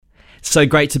So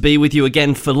great to be with you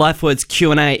again for LifeWords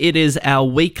Q&A. It is our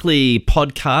weekly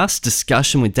podcast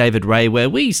discussion with David Ray where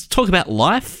we talk about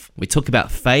life, we talk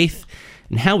about faith,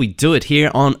 and how we do it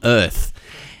here on Earth.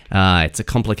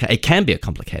 It can be a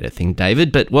complicated thing,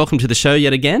 David, but welcome to the show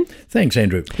yet again. Thanks,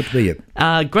 Andrew. Good to be here.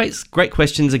 Great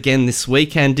questions again this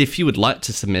week, and if you would like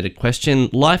to submit a question,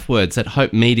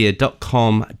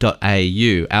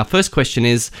 lifewords@hopemedia.com.au. Our first question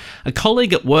is, a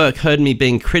colleague at work heard me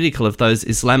being critical of those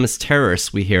Islamist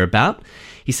terrorists we hear about.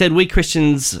 He said we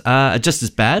Christians are just as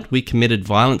bad. We committed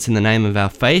violence in the name of our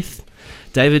faith.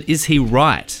 David, is he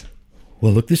right?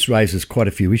 Well, look, this raises quite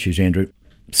a few issues, Andrew.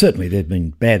 Certainly there have been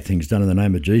bad things done in the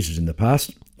name of Jesus in the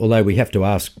past, although we have to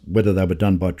ask whether they were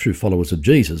done by true followers of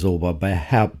Jesus or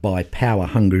by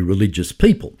power-hungry religious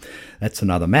people. That's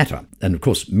another matter. And of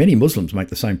course, many Muslims make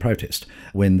the same protest.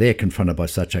 When they're confronted by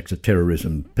such acts of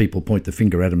terrorism, people point the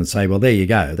finger at them and say, well, there you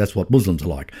go, that's what Muslims are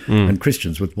like. And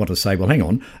Christians would want to say, well, hang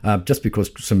on, just because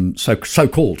some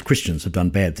so-called Christians have done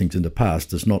bad things in the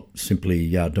past does not simply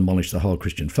demolish the whole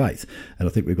Christian faith. And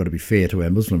I think we've got to be fair to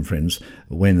our Muslim friends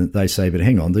when they say, but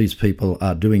hang on, these people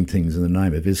are doing things in the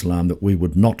name of Islam that we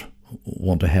would not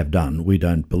want to have done. We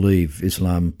don't believe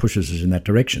Islam pushes us in that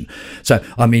direction. So,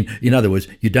 I mean, in other words,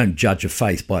 you don't judge a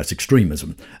faith by its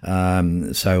extremism.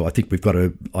 So I think we've got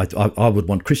to, I would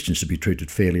want Christians to be treated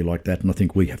fairly like that, and I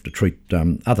think we have to treat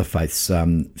other faiths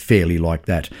fairly like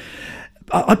that.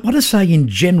 I want to say in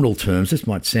general terms, this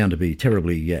might sound to be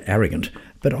terribly arrogant,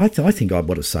 but I think I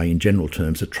want to say in general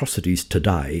terms, atrocities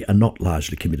today are not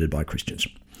largely committed by Christians.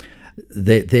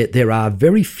 There are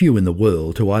very few in the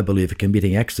world who I believe are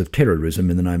committing acts of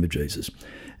terrorism in the name of Jesus.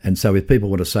 And so if people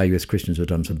want to say, yes, Christians have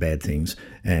done some bad things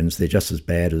and they're just as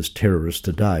bad as terrorists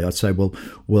today, I'd say, well,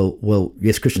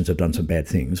 yes, Christians have done some bad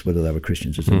things. Whether they were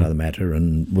Christians is another matter,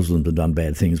 and Muslims have done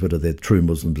bad things. Whether they're true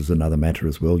Muslims is another matter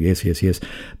as well. Yes.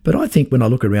 But I think when I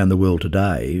look around the world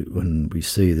today, when we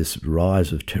see this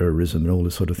rise of terrorism and all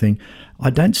this sort of thing, I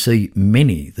don't see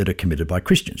many that are committed by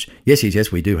Christians.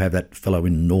 Yes, we do have that fellow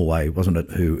in Norway, wasn't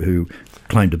it, who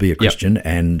claimed to be a Christian, yep.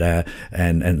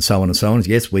 and so on and so on.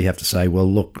 Yes, we have to say,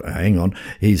 well, look, hang on,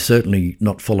 he's certainly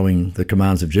not following the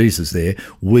commands of Jesus there.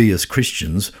 We as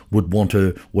Christians would want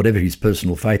to, whatever his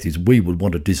personal faith is, we would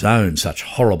want to disown such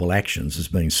horrible actions as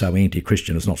being so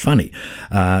anti-Christian. It's not funny.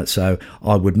 So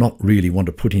I would not really want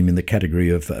to put him in the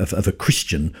category of a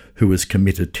Christian who has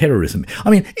committed terrorism. I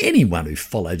mean, anyone who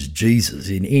follows Jesus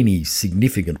in any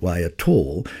significant way at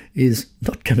all is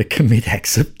not going to commit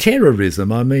acts of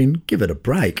terrorism. I mean, give it a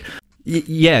break.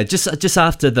 Yeah, just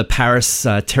after the Paris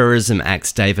terrorism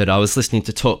acts, David, I was listening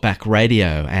to Talkback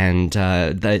Radio, and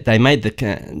they made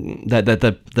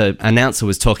the announcer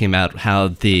was talking about how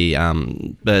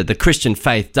the Christian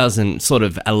faith doesn't sort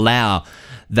of allow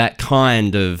that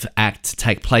kind of act to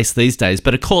take place these days.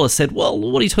 But a caller said, well,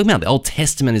 what are you talking about? The Old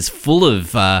Testament is full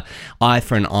of eye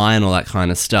for an eye and all that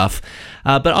kind of stuff.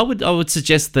 But I would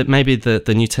suggest that maybe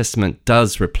the New Testament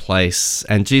does replace,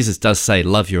 and Jesus does say,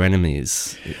 love your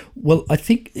enemies. Well, I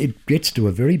think it gets to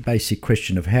a very basic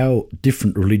question of how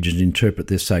different religions interpret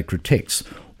their sacred texts.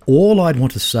 All I'd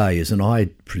want to say is, and I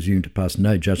presume to pass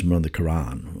no judgment on the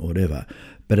Quran or whatever,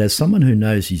 but as someone who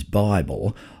knows his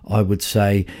Bible, I would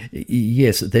say,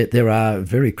 yes, there are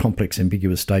very complex,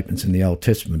 ambiguous statements in the Old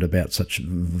Testament about such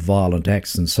violent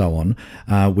acts and so on,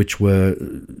 which were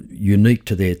unique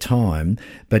to their time.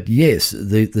 But yes,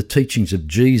 the teachings of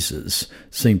Jesus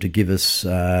seem to give us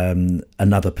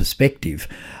another perspective.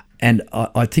 And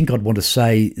I think I'd want to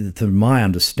say, from my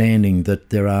understanding,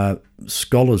 that there are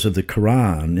scholars of the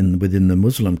Quran within the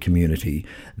Muslim community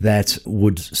that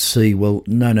would see, well,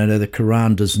 no, the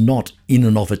Quran does not in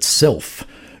and of itself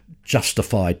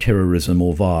justify terrorism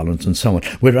or violence and so on,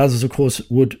 where others, of course,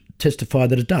 would testify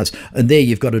that it does. And there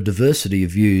you've got a diversity of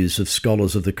views of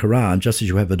scholars of the Quran, just as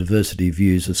you have a diversity of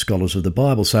views of scholars of the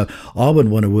Bible. So I would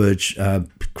want to urge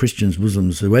Christians,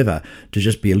 Muslims, whoever, to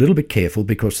just be a little bit careful,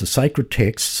 because the sacred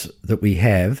texts that we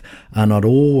have are not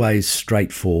always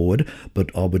straightforward. But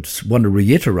I would want to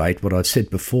reiterate what I said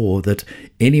before, that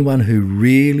anyone who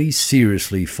really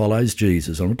seriously follows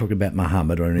Jesus, I'm not talking about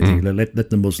Muhammad or anything, let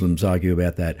the Muslims argue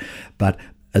about that, but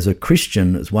as a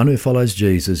Christian, as one who follows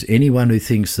Jesus, anyone who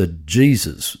thinks that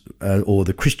Jesus or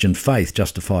the Christian faith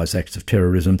justifies acts of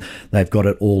terrorism, they've got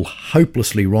it all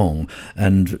hopelessly wrong.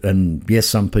 And yes,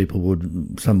 some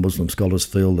Muslim scholars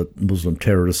feel that Muslim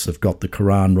terrorists have got the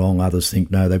Quran wrong. Others think,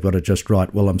 no, they've got it just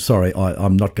right. Well, I'm sorry,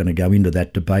 I'm not going to go into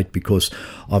that debate, because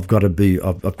I've got to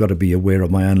be aware of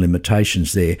my own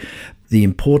limitations there. the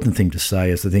important thing to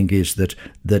say, I think, is that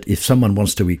if someone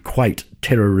wants to equate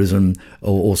terrorism,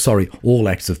 or all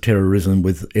acts of terrorism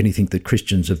with anything that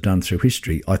Christians have done through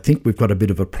history, I think we've got a bit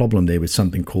of a problem there with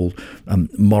something called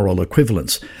moral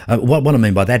equivalence. What I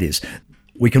mean by that is,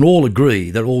 we can all agree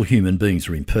that all human beings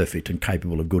are imperfect and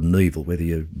capable of good and evil, whether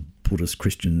you're Buddhists,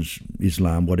 Christians,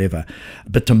 Islam, whatever.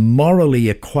 But to morally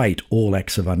equate all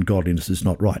acts of ungodliness is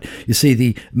not right. You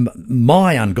see,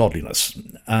 my ungodliness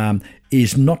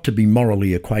is not to be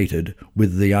morally equated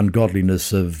with the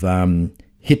ungodliness of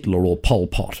Hitler or Pol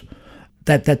Pot.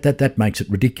 That makes it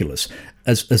ridiculous.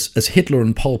 As Hitler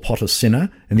and Pol Pot a sinner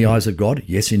in the eyes of God?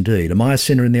 Yes, indeed. Am I a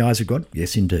sinner in the eyes of God?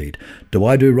 Yes, indeed. Do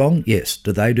I do wrong? Yes.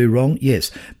 Do they do wrong? Yes.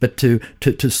 But to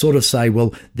sort of say,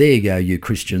 well, there you go, you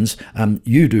Christians,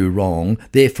 you do wrong,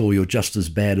 therefore you're just as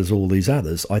bad as all these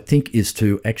others, I think is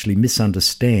to actually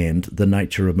misunderstand the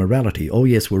nature of morality. Oh,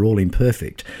 yes, we're all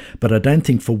imperfect. But I don't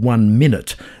think for 1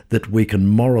 minute that we can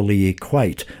morally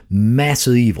equate mass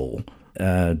evil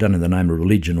done in the name of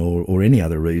religion or any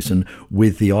other reason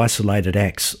with the isolated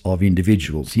acts of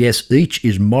individuals. Yes, each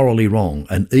is morally wrong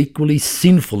and equally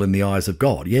sinful in the eyes of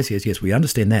God. Yes, we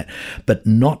understand that. But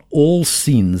not all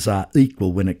sins are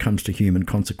equal when it comes to human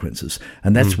consequences.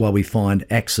 And that's why we find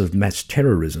acts of mass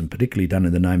terrorism, particularly done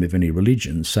in the name of any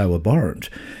religion, so abhorrent,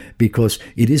 because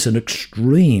it is an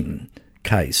extreme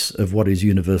case of what is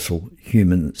universal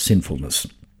human sinfulness.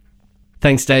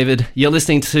 Thanks, David. You're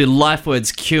listening to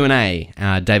LifeWords Q&A.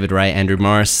 David Ray, Andrew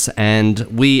Morris, and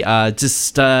we are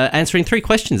just answering 3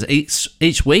 questions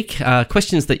each week,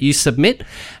 questions that you submit,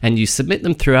 and you submit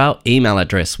them through our email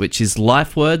address, which is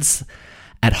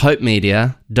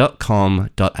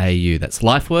lifewords@hopemedia.com.au. That's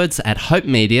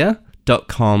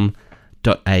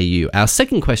lifewords@hopemedia.com.au. Our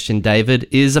second question, David,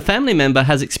 is a family member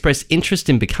has expressed interest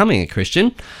in becoming a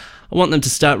Christian. I want them to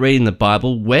start reading the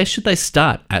Bible. Where should they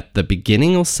start? At the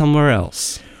beginning or somewhere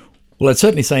else? Well, I'd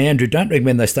certainly say, Andrew, don't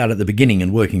recommend they start at the beginning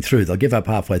and working through. They'll give up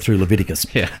halfway through Leviticus.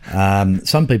 Yeah.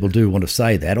 Some people do want to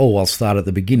say that, I'll start at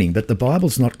the beginning, but the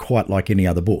Bible's not quite like any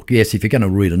other book. Yes, if you're going to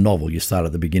read a novel, you start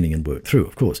at the beginning and work through,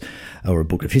 of course, or a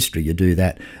book of history, you do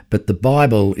that. But the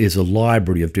Bible is a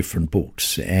library of different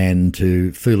books, and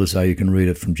to feel as though you can read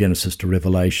it from Genesis to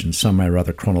Revelation, some way or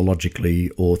other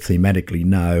chronologically or thematically,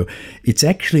 no. It's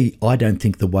actually, I don't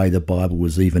think, the way the Bible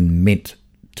was even meant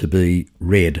to be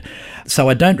read. So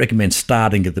I don't recommend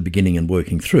starting at the beginning and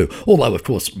working through. Although, of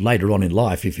course, later on in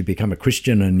life, if you become a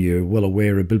Christian and you're well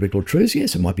aware of biblical truths,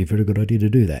 yes, it might be a very good idea to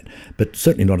do that, but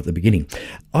certainly not at the beginning.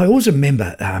 I always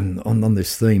remember on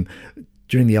this theme,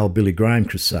 during the old Billy Graham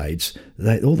crusades,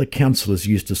 all the counsellors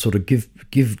used to sort of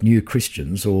give new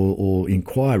Christians or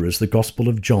inquirers the Gospel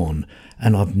of John,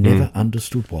 and I've never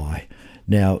understood why.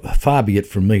 Now, far be it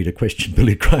from me to question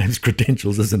Billy Graham's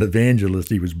credentials as an evangelist.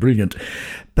 He was brilliant.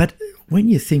 But when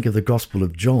you think of the Gospel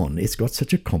of John, it's got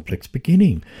such a complex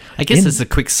beginning. I guess it's a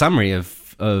quick summary of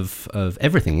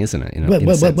everything, isn't it?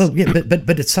 Well, yeah,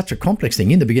 but it's such a complex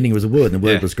thing. In the beginning was the Word, and the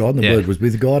Word was God, and the Word was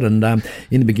with God, and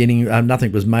in the beginning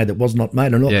nothing was made that was not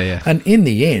made. And in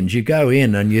the end, you go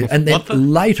in and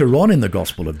then later on in the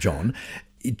Gospel of John,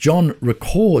 John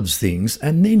records things,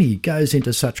 and then he goes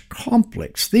into such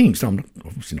complex things. I'm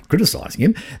obviously not criticising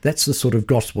him. That's the sort of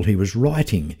gospel he was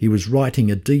writing. He was writing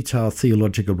a detailed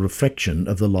theological reflection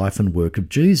of the life and work of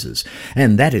Jesus.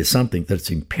 And that is something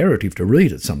that's imperative to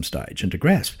read at some stage and to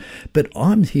grasp. But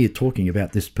I'm here talking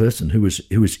about this person who is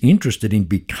interested in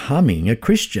becoming a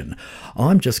Christian.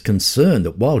 I'm just concerned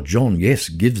that while John, yes,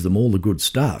 gives them all the good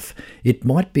stuff, it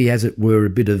might be, as it were, a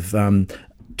bit of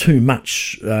too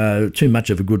much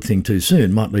of a good thing too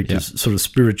soon might lead to sort of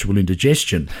spiritual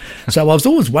indigestion. So I was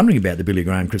always wondering about the Billy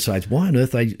Graham crusades. Why on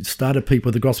earth they started people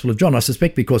with the Gospel of John? I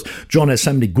suspect because John has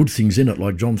so many good things in it,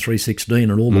 like John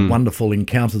 3:16 and all the wonderful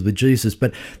encounters with Jesus.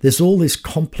 But there's all this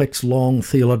complex, long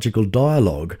theological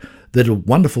dialogue that are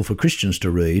wonderful for Christians to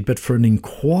read, but for an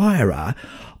inquirer,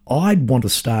 I'd want to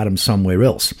start them somewhere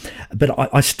else. But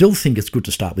I still think it's good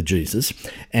to start with Jesus.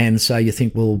 And so you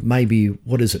think, well, maybe,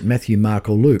 what is it, Matthew, Mark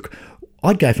or Luke?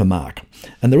 I'd go for Mark.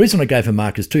 And the reason I go for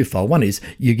Mark is twofold. One is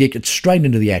you get straight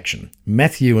into the action.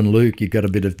 Matthew and Luke, you've got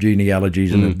a bit of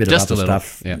genealogies and a bit of other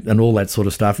stuff and all that sort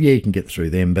of stuff. Yeah, you can get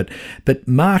through them. But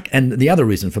Mark, and the other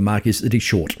reason for Mark is that he's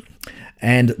short.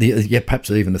 And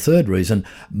perhaps even the third reason,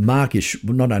 Mark is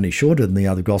not only shorter than the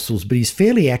other Gospels, but he's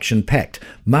fairly action-packed.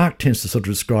 Mark tends to sort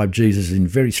of describe Jesus in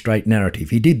very straight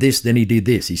narrative. He did this, then he did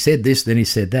this. He said this, then he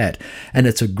said that. And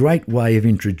it's a great way of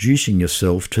introducing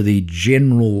yourself to the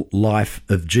general life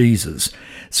of Jesus.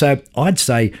 So I'd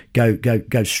say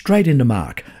go straight into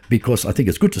Mark, because I think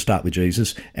it's good to start with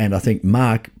Jesus, and I think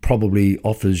Mark probably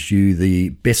offers you the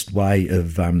best way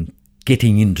of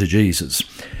getting into Jesus.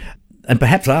 And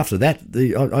perhaps after that,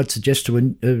 I'd suggest to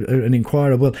an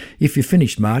inquirer, well, if you're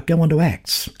finished, Mark, go on to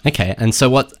Acts. Okay, and so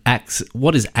what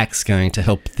is Acts going to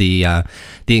help the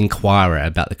inquirer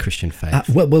about the Christian faith?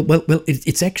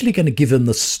 It's actually going to give them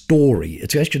the story.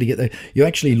 It's actually you're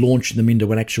actually launching them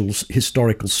into an actual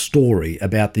historical story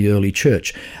about the early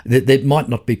church. There might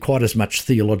not be quite as much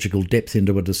theological depth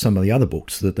into it as some of the other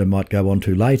books that they might go on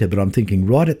to later, but I'm thinking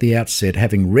right at the outset,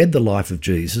 having read the life of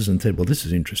Jesus and said, well, this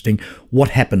is interesting, what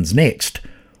happens next?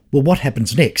 Well, what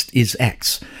happens next is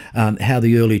Acts, how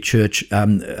the early church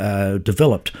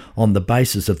developed on the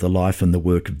basis of the life and the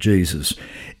work of Jesus.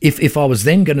 If I was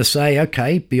then going to say,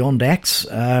 okay, beyond Acts,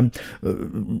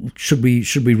 should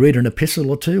we read an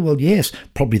epistle or two? Well, yes,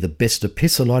 probably the best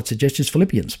epistle I'd suggest is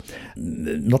Philippians.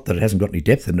 Not that it hasn't got any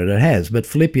depth in it, it has, but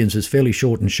Philippians is fairly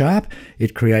short and sharp.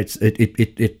 It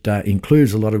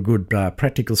includes a lot of good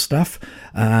practical stuff,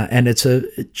 and it's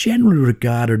generally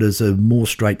regarded as a more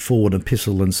straightforward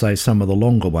epistle than, say, some of the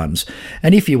longer ones.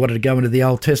 And if you wanted to go into the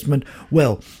Old Testament,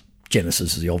 well,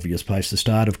 Genesis is the obvious place to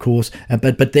start, of course.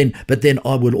 But then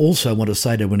I would also want to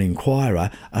say to an inquirer,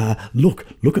 look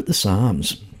at the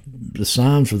Psalms. The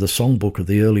Psalms were the songbook of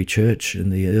the early church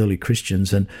and the early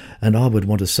Christians, and I would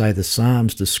want to say the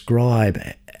Psalms describe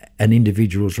an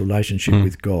individual's relationship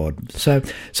with God. So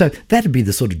that'd be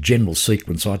the sort of general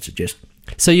sequence I'd suggest.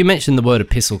 So you mentioned the word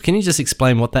epistle. Can you just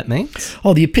explain what that means?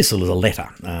 Oh, the epistle is a letter.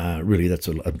 Really, it's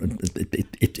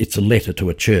a letter to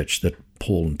a church that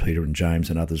Paul and Peter and James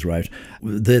and others wrote.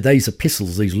 These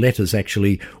epistles, these letters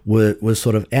actually were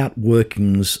sort of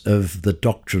outworkings of the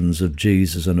doctrines of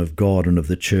Jesus and of God and of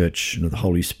the church and of the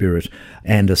Holy Spirit.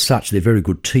 And as such, they're very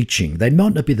good teaching. They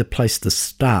might not be the place to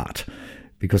start,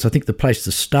 because I think the place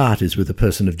to start is with the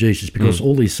person of Jesus, because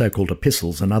all these so-called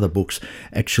epistles and other books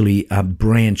actually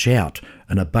branch out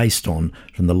and are based on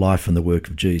from the life and the work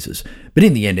of Jesus. But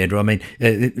in the end, Andrew, I mean,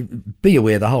 be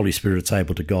aware the Holy Spirit's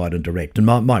able to guide and direct. And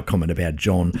my comment about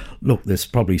John, look, there's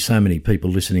probably so many people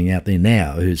listening out there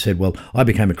now who said, well, I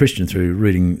became a Christian through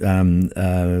reading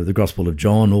the Gospel of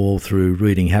John or through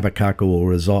reading Habakkuk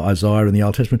or Isaiah in the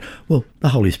Old Testament. Well, the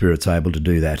Holy Spirit's able to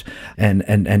do that.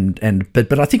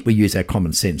 But I think we use our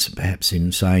common sense perhaps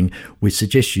in saying we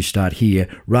suggest you start here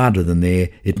rather than there.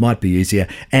 It might be easier.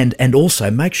 And also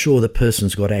make sure the person's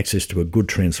got access to a good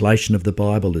translation of the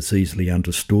Bible that's easily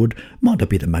understood. Might not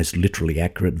be the most literally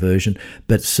accurate version,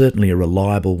 but certainly a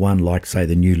reliable one, like, say,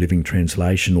 the New Living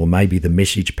Translation, or maybe the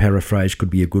Message paraphrase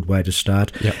could be a good way to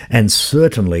start. Yep. And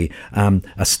certainly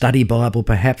a study Bible,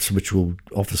 perhaps, which will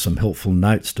offer some helpful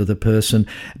notes to the person.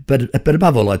 But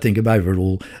above all, I think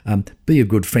overall, be a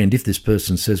good friend. If this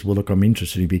person says, well, look, I'm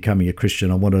interested in becoming a Christian,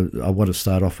 I want to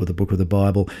start off with a book of the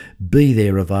Bible, be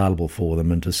there available for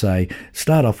them, and to say,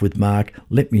 start off with Mark,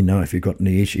 let me know if you've got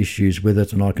any issues with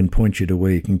it, and I can point you to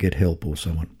where you can get help or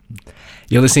so on.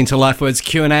 You're listening to LifeWords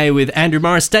Q&A with Andrew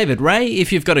Morris. David Ray,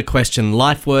 if you've got a question,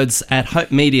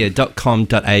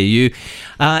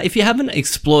 lifewords@hopemedia.com.au. If you haven't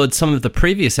explored some of the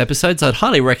previous episodes, I'd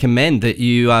highly recommend that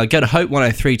you go to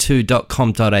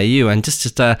hope1032.com.au and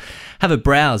just have a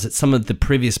browse at some of the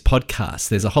previous podcasts.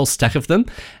 There's a whole stack of them,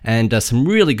 and some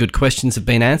really good questions have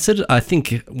been answered. I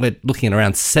think we're looking at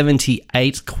around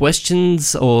 78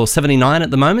 questions or 79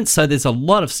 at the moment, so there's a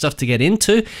lot of stuff to get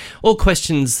into. All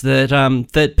questions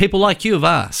that people like you have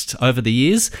asked over the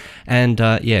years, and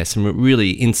some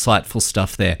really insightful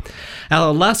stuff there.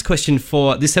 Our last question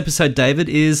for this episode, David,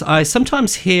 is I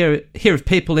sometimes hear of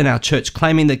people in our church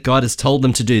claiming that God has told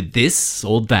them to do this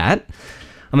or that.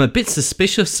 I'm a bit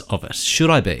suspicious of it. Should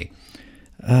I be?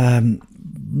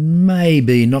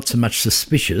 Maybe not so much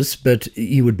suspicious, but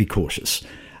you would be cautious.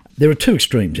 There are two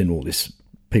extremes in all this.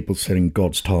 People saying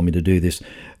God's told me to do this.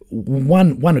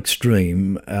 One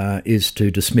extreme is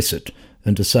to dismiss it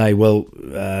and to say, well,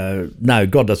 no,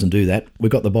 God doesn't do that.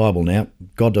 We've got the Bible now.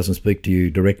 God doesn't speak to you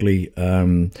directly.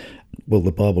 Well,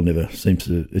 the Bible never seems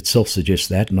to itself suggest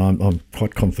that, and I'm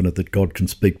quite confident that God can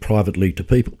speak privately to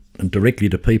people and directly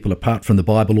to people apart from the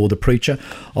Bible or the preacher.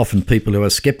 Often people who are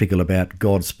sceptical about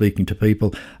God speaking to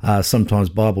people are sometimes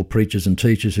Bible preachers and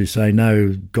teachers who say,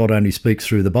 no, God only speaks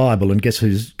through the Bible, and guess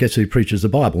who preaches the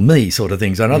Bible? Me, sort of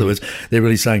thing. So in other words, they're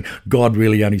really saying God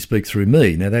really only speaks through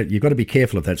me. Now, you've got to be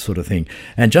careful of that sort of thing.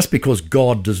 And just because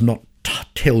God does not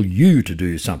tell you to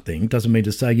do something doesn't mean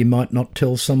to say you might not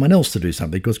tell someone else to do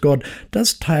something, because God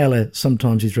does tailor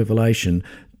sometimes his revelation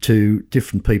to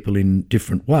different people in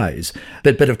different ways.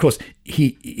 But of course,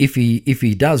 if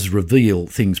he does reveal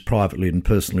things privately and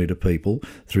personally to people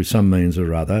through some means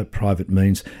or other, private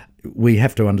means, we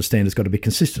have to understand it's got to be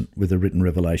consistent with the written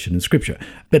revelation in Scripture.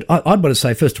 But I'd want to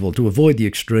say, first of all, to avoid the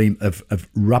extreme of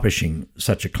rubbishing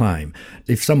such a claim,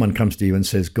 if someone comes to you and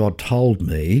says, God told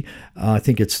me, I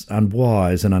think it's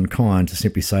unwise and unkind to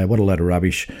simply say, what a load of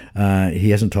rubbish, he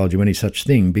hasn't told you any such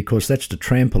thing, because that's to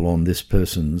trample on this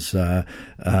person's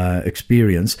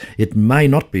experience. It may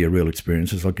not be a real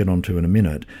experience, as I'll get onto in a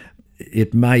minute.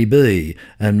 It may be,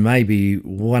 and maybe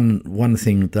one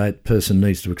thing that person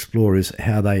needs to explore is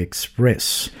how they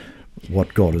express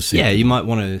what God has said. Yeah, you might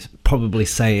want to probably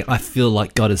say, I feel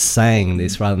like God is saying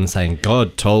this, rather than saying,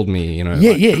 God told me,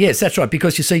 Yes, that's right.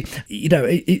 Because you see,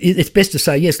 it's best to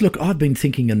say, yes, look, I've been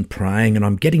thinking and praying, and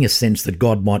I'm getting a sense that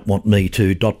God might want me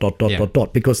to ...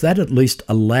 because that at least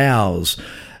allows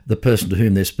the person to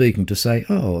whom they're speaking to say,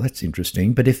 oh, that's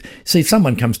interesting. But if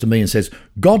someone comes to me and says,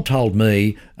 God told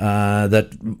me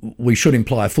that we should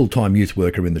employ a full-time youth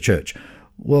worker in the church.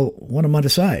 Well, what am I to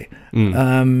say?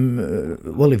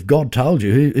 Well, if God told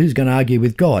you, who's going to argue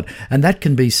with God? And that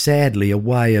can be, sadly, a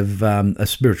way of a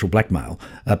spiritual blackmail,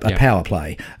 a power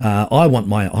play. I want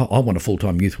a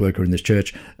full-time youth worker in this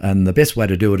church, and the best way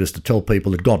to do it is to tell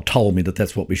people that God told me that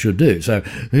that's what we should do. So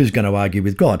who's going to argue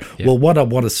with God? Yeah. Well, what I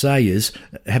want to say is,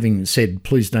 having said,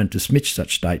 please don't dismiss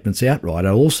such statements outright, I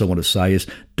also want to say is,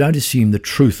 don't assume the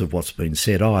truth of what's been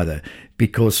said either,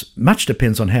 because much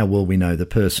depends on how well we know the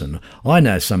person. I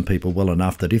know some people well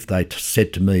enough that if they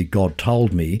said to me, God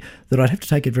told me, that I'd have to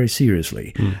take it very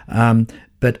seriously.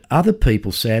 But other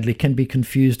people, sadly, can be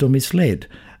confused or misled.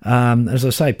 As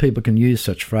I say, people can use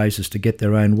such phrases to get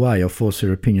their own way or force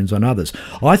their opinions on others.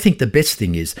 I think the best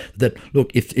thing is that,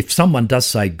 look, if someone does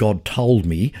say, God told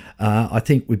me, I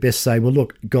think we best say, well,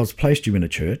 look, God's placed you in a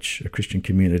church, a Christian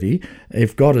community.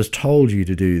 If God has told you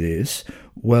to do this,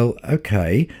 well,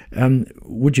 okay,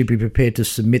 would you be prepared to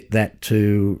submit that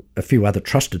to a few other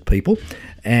trusted people?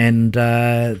 And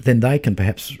then they can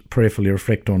perhaps prayerfully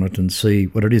reflect on it and see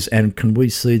what it is. And can we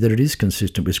see that it is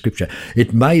consistent with Scripture?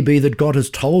 It may be that God has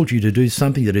told you to do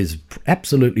something that is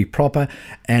absolutely proper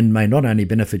and may not only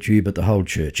benefit you but the whole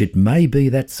church. It may be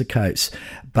that's the case.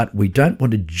 But we don't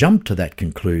want to jump to that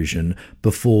conclusion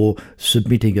before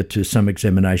submitting it to some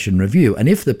examination review. And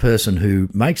if the person who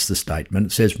makes the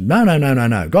statement says,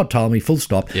 no, God told me, full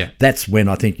stop, that's when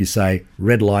I think you say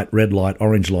red light,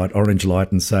 orange light,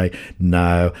 and say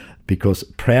no, because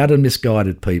proud and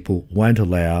misguided people won't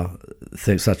allow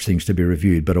such things to be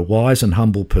reviewed. But a wise and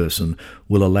humble person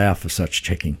will allow for such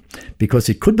checking, because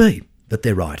it could be that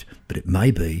they're right, but it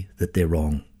may be that they're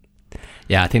wrong.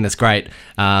 Yeah, I think that's great.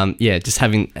 Just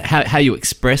having how you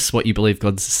express what you believe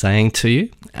God's saying to you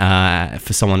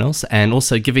for someone else, and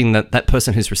also giving that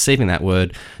person who's receiving that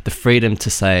word the freedom to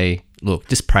say, look,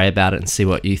 just pray about it and see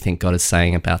what you think God is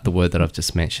saying about the word that I've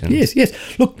just mentioned. Yes.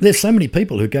 Look, there's so many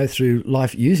people who go through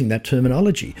life using that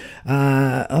terminology.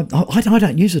 I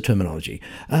don't use the terminology.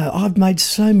 I've made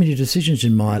so many decisions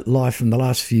in my life in the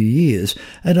last few years,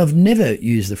 and I've never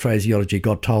used the phraseology,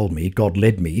 God told me, God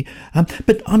led me.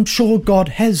 But I'm sure God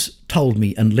has told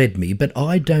me and led me, but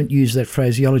I don't use that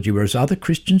phraseology, whereas other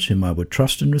Christians whom I would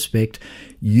trust and respect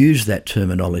use that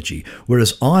terminology.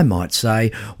 Whereas I might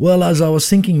say, well, as I was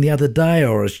thinking the other day,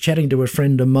 or I was chatting to a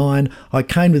friend of mine, I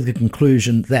came to the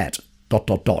conclusion that ...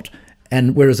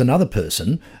 And whereas another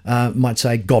person might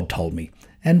say, God told me.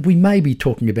 And we may be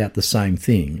talking about the same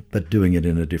thing, but doing it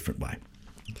in a different way.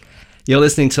 You're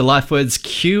listening to LifeWords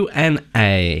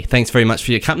Q&A. Thanks very much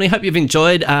for your company. Hope you've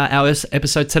enjoyed our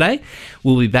episode today.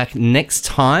 We'll be back next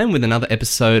time with another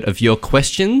episode of Your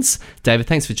Questions. David,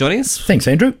 thanks for joining us. Thanks,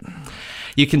 Andrew.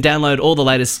 You can download all the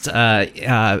latest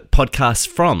podcasts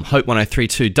from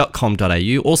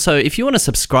hope1032.com.au. Also, if you want to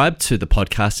subscribe to the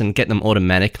podcast and get them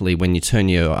automatically when you turn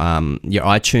your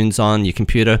iTunes on your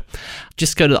computer,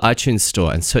 just go to the iTunes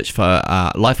store and search for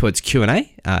LifeWords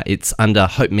Q&A. It's under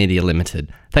Hope Media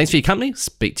Limited. Thanks for your company.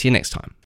 Speak to you next time.